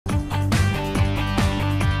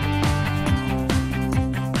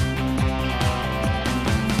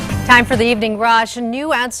Time for the evening rush. A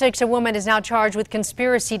new at 6 woman is now charged with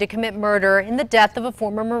conspiracy to commit murder in the death of a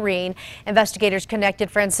former Marine. Investigators connected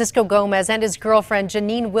Francisco Gomez and his girlfriend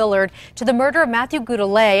Janine Willard to the murder of Matthew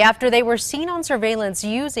Goudelet after they were seen on surveillance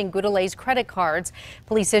using Goudelet's credit cards.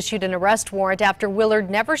 Police issued an arrest warrant after Willard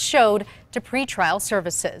never showed to pretrial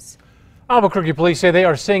services. Albuquerque police say they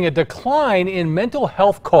are seeing a decline in mental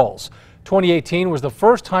health calls. 2018 was the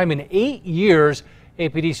first time in 8 years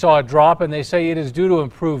APD saw a drop, and they say it is due to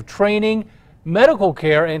improved training, medical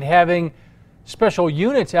care, and having special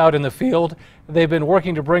units out in the field. They've been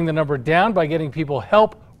working to bring the number down by getting people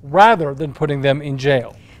help rather than putting them in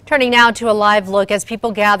jail. Turning now to a live look as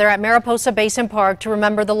people gather at Mariposa Basin Park to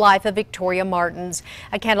remember the life of Victoria Martins.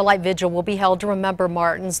 A candlelight vigil will be held to remember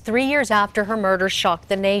Martins 3 years after her murder shocked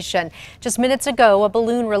the nation. Just minutes ago, a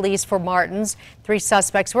balloon released for Martins. 3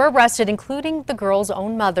 suspects were arrested, including the girl's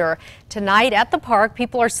own mother. Tonight at the park,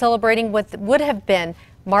 people are celebrating what would have been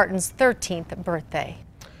Martins' 13th birthday.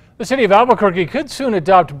 The city of Albuquerque could soon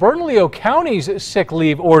adopt Bernalillo County's sick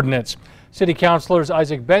leave ordinance. City councilors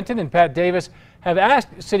Isaac Benton and Pat Davis have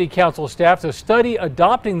asked city council staff to study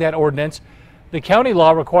adopting that ordinance. The county law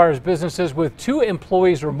requires businesses with 2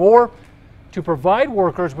 employees or more to provide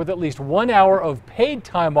workers with at least 1 hour of paid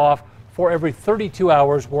time off for every 32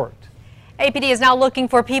 hours worked. APD is now looking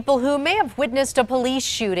for people who may have witnessed a police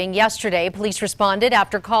shooting yesterday. Police responded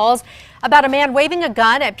after calls about a man waving a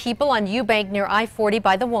gun at people on Eubank near I-40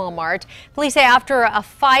 by the Walmart. Police say after a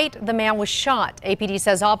fight, the man was shot. APD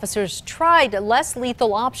says officers tried less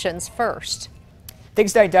lethal options first.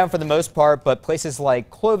 Things died down for the most part, but places like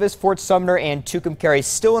Clovis, Fort Sumner, and Tucumcari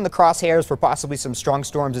still in the crosshairs for possibly some strong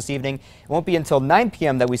storms this evening. It won't be until 9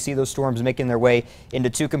 p.m. that we see those storms making their way into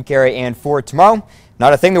Tucumcari and Fort. Tomorrow,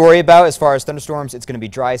 not a thing to worry about as far as thunderstorms. It's going to be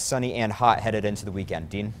dry, sunny, and hot headed into the weekend.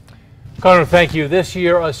 Dean? Connor, thank you. This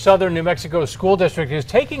year, a southern New Mexico school district is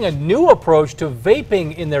taking a new approach to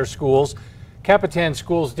vaping in their schools. Capitan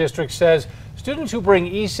Schools District says students who bring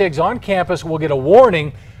e-cigs on campus will get a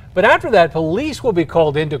warning. But after that, police will be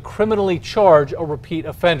called in to criminally charge a repeat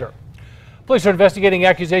offender. Police are investigating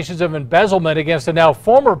accusations of embezzlement against a now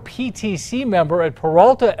former PTC member at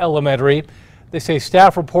Peralta Elementary. They say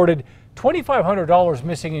staff reported $2,500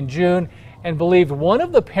 missing in June and believed one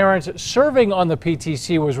of the parents serving on the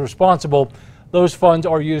PTC was responsible. Those funds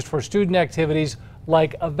are used for student activities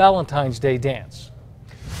like a Valentine's Day dance.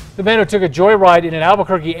 The man who took a joyride in an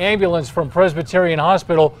Albuquerque ambulance from Presbyterian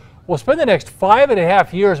Hospital will spend the next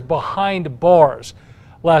 5.5 years behind bars.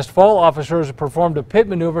 Last fall, officers performed a pit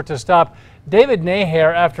maneuver to stop David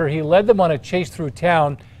Naher after he led them on a chase through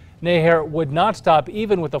town. Naher would not stop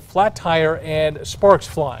even with a flat tire and sparks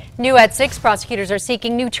flying. New at 6 prosecutors are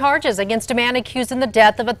seeking new charges against a man accused in the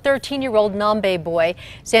death of a 13-year-old Nambe boy.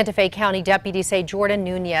 Santa Fe County deputies say Jordan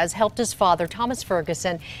Nunez helped his father, Thomas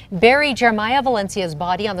Ferguson, bury Jeremiah Valencia's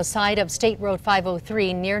body on the side of State Road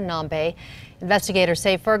 503 near Nambe. Investigators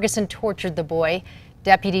say Ferguson tortured the boy.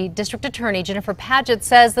 Deputy District Attorney Jennifer Padgett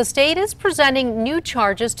says the state is presenting new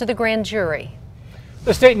charges to the grand jury.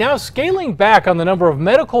 The state now scaling back on the number of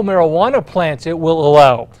medical marijuana plants it will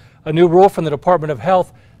allow. A new rule from the Department of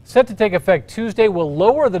Health set to take effect Tuesday will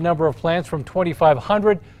lower the number of plants from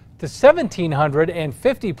 2,500 to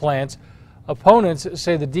 1,750 plants. Opponents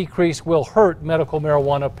say the decrease will hurt medical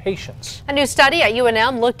marijuana patients. A new study at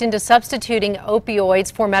UNM looked into substituting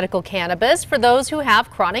opioids for medical cannabis for those who have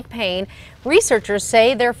chronic pain. Researchers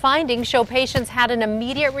say their findings show patients had an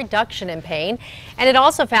immediate reduction in pain, and it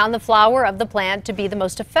also found the flower of the plant to be the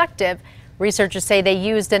most effective. Researchers say they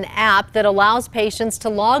used an app that allows patients to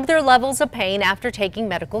log their levels of pain after taking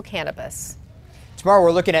medical cannabis. Tomorrow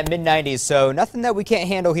we're looking at mid-90s, so nothing that we can't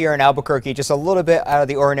handle here in Albuquerque, just a little bit out of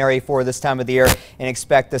the ordinary for this time of the year, and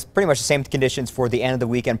expect this pretty much the same conditions for the end of the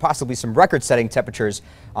weekend, possibly some record-setting temperatures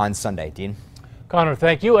on Sunday. Dean? Connor,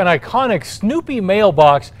 thank you. An iconic Snoopy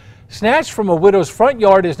mailbox snatched from a widow's front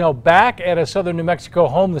yard is now back at a southern New Mexico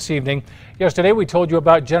home this evening. Yesterday we told you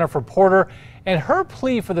about Jennifer Porter and her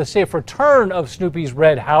plea for the safe return of Snoopy's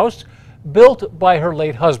red house built by her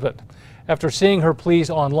late husband. After seeing her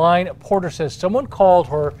pleas online, Porter says someone called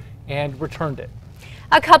her and returned it.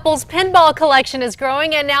 A couple's pinball collection is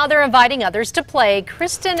growing, and now they're inviting others to play.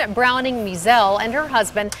 Kristen Browning-Mizell and her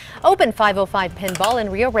husband opened 505 Pinball in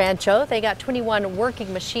Rio Rancho. They got 21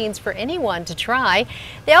 working machines for anyone to try.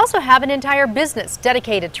 They also have an entire business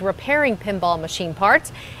dedicated to repairing pinball machine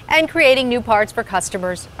parts and creating new parts for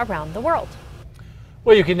customers around the world.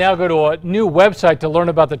 Well, you can now go to a new website to learn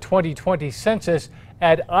about the 2020 census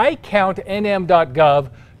at icountnm.gov.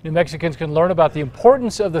 New Mexicans can learn about the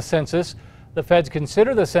importance of the census. The feds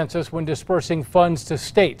consider the census when dispersing funds to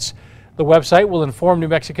states. The website will inform New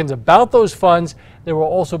Mexicans about those funds. There will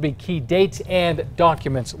also be key dates and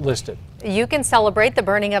documents listed. You can celebrate the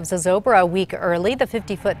burning of Zozobra a week early. The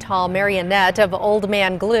 50-foot-tall marionette of Old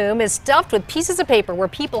Man Gloom is stuffed with pieces of paper where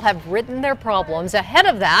people have written their problems. Ahead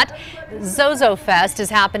of that, Zozo Fest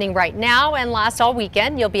is happening right now and lasts all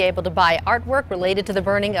weekend. You'll be able to buy artwork related to the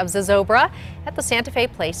burning of Zozobra at the Santa Fe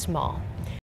Place Mall.